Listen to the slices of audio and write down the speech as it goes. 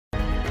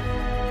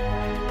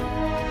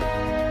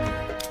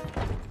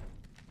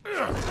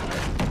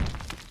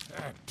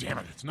Damn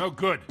it, it's no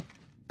good.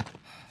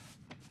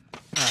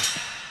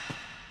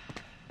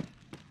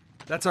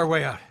 That's our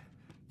way out.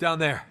 Down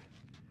there.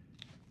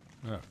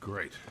 Oh,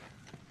 great.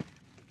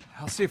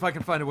 I'll see if I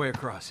can find a way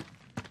across.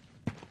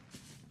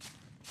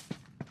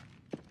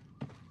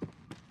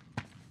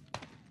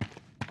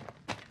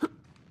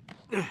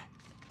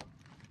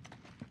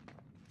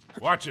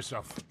 Watch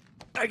yourself.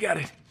 I got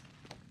it.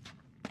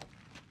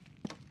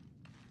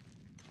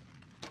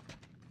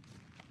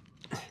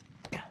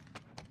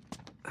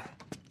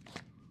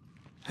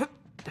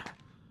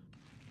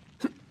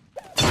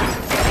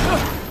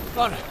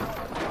 On it.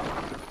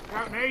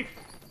 Out, Nate.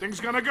 Thing's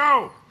gonna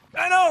go.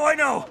 I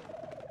know.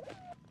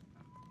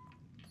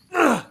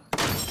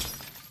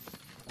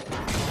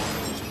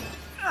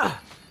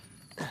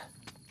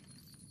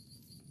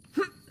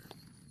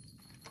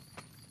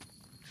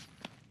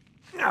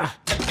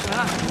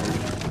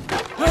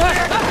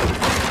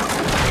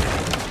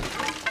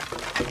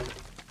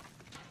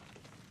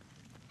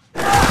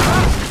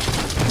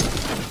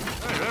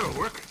 Hey, that'll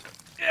work.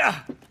 Yeah,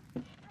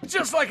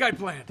 just like I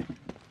planned.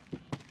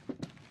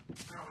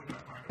 Now we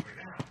gotta find a way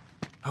down.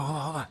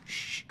 Hold on.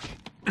 Shh.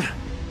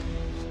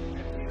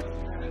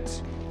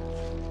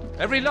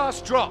 Every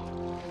last drop.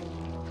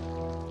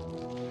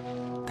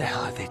 The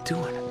hell are they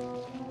doing?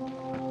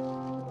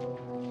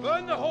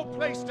 Burn the whole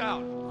place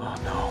down. Oh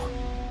no.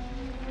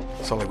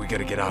 Sully, we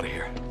gotta get out of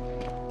here.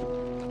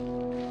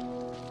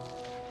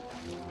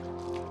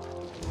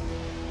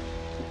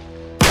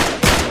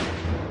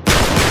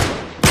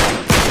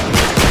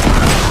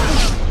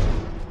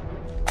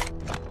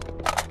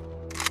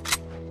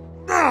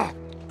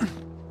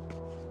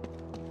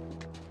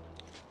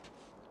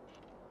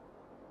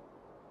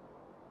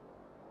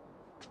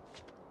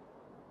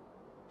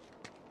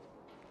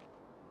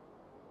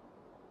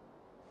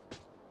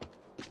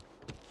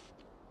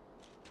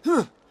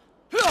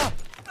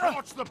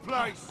 Watch the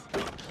place.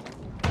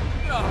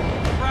 Oh,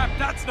 crap,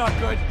 that's not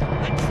good.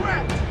 They're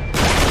trapped.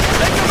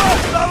 Take them out,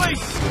 Sully!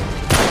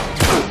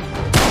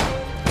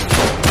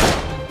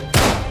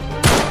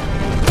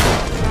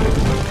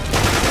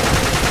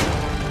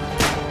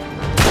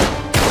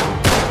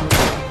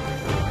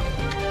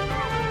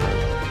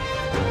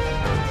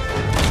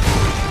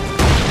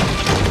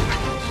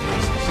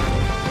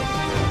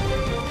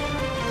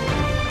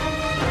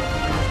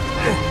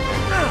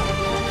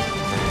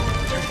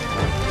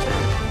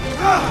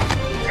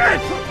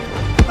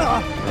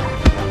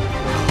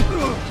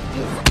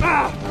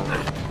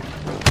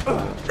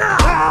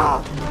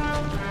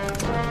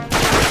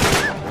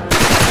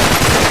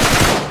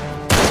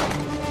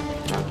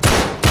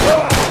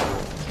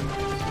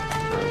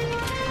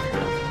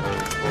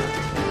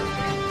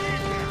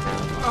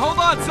 Hold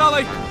on,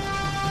 Sully!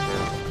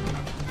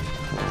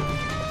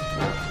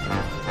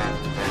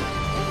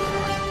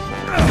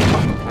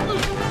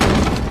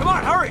 Come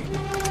on, hurry!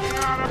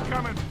 Yeah, I'm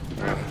coming.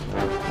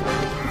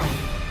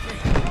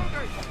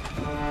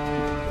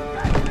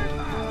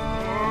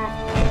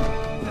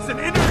 It's an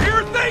inner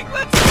ear thing!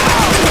 Let's go!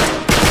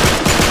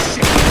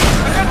 Shit!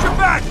 I got your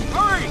back!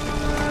 Hurry!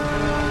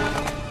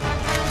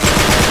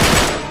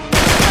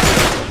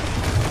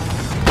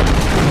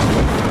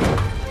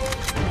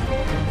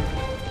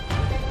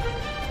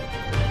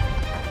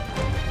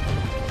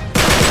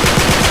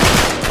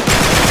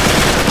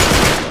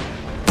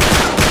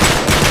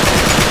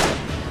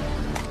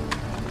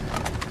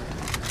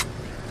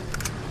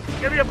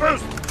 Give me a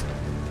boost.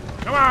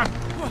 Come on.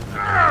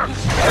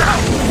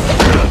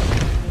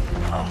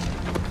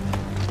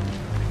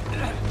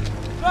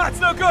 Ah, it's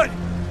no good!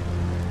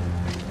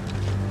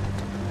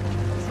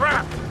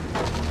 Trapped.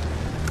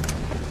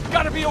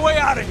 Gotta be a way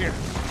out of here!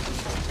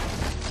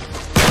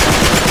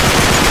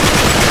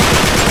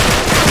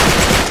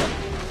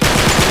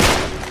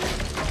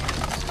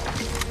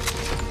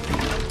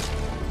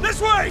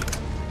 This way!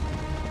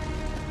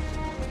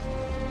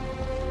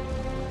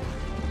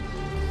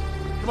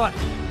 Come on.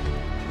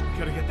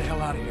 We gotta get the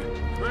hell out of here.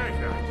 Great.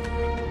 All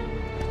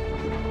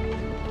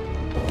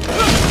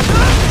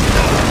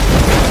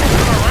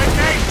right,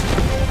 Nate.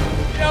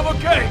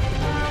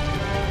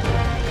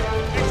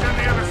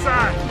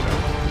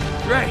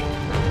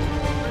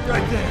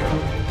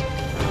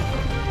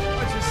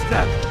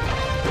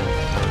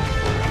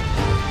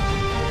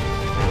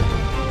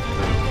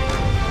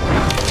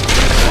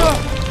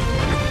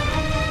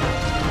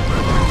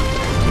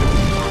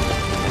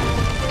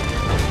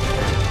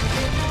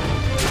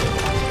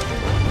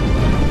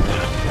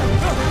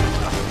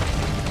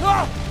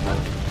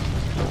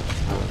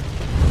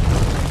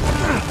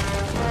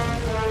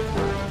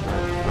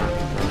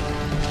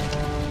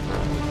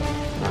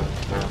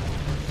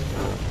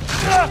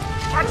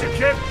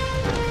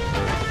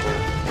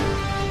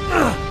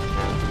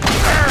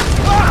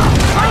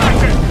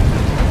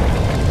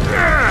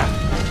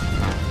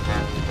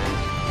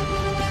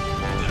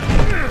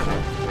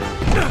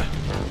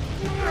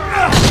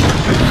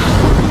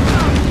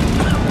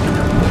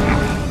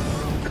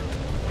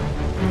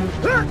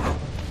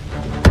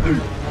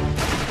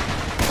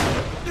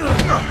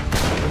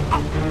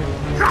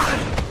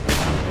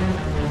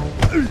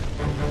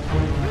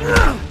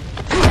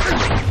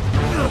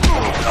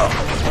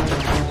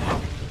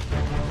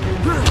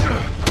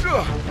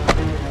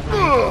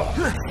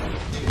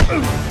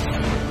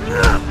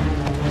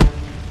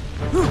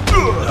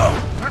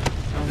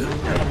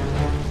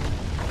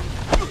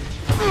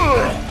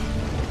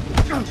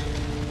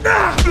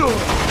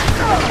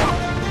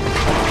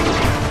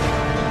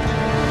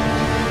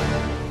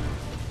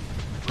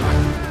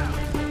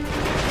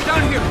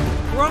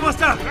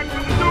 Faster! Back to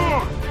the door!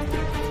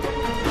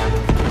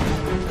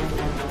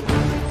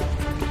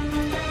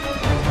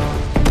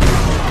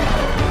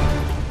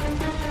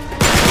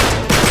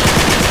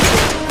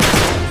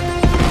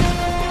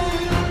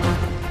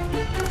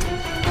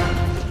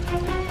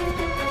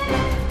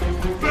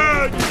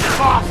 Burn, you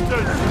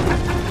bastards!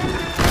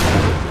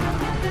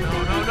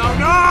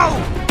 No!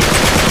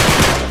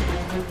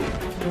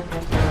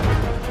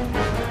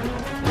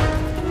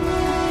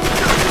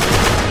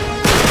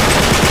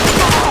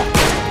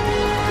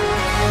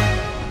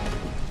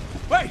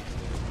 Wait!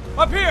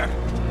 Up here!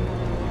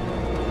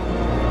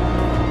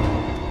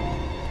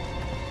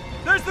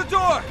 There's the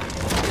door!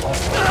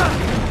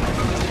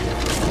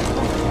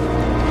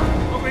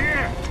 Over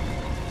here!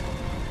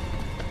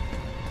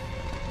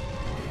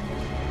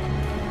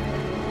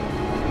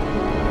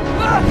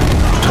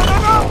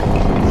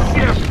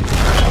 Shit!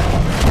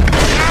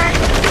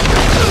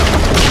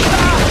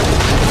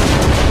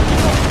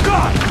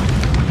 God!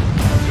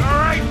 You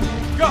alright?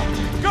 Go!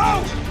 Go!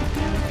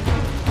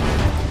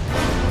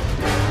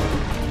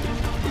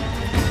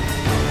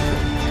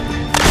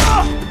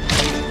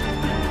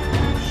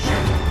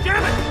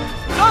 Damn it!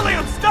 Sully,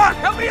 I'm stuck!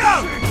 Help me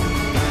out!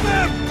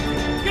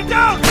 Get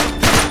down!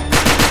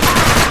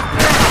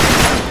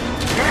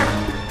 Damn it!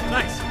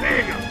 Nice. There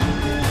you go.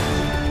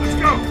 Let's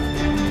go.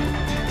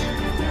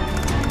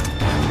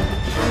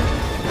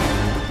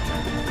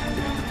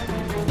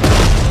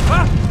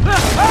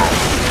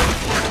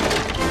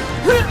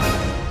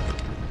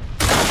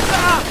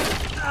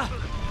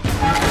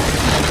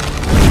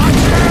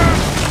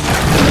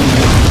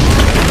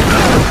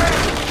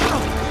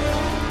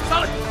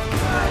 Sully!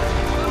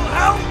 Little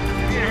help!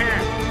 Yeah.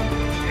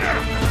 Yeah.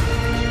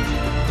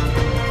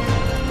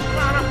 Come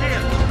on up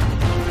here.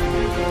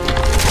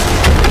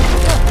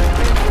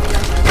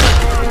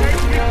 Come on,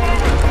 Nate, keep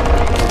moving.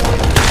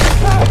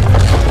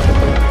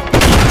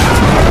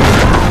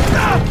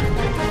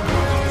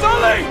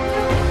 Sully!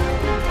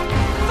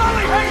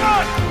 Sully, hang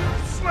on!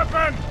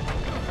 Slipping.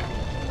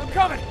 I'm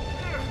coming!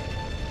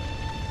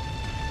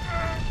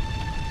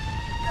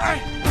 I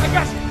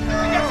got you!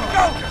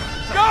 Go!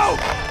 Go!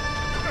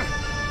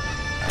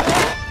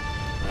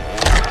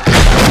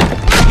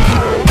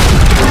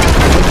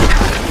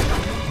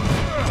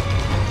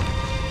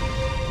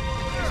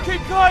 Just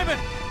keep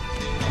climbing!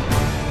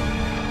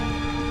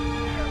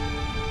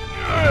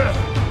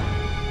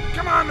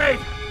 Come on, mate.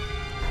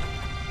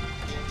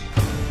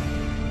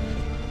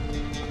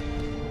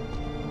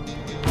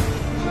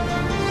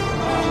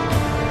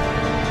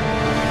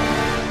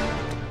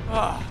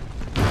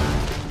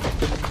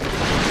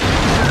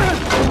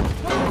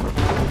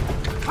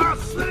 I'll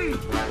see.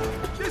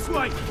 This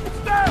way.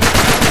 Stand.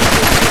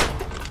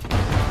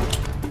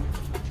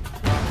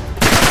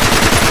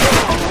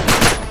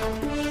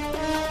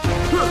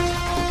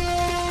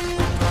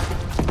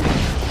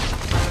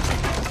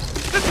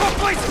 This whole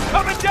place is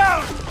coming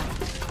down!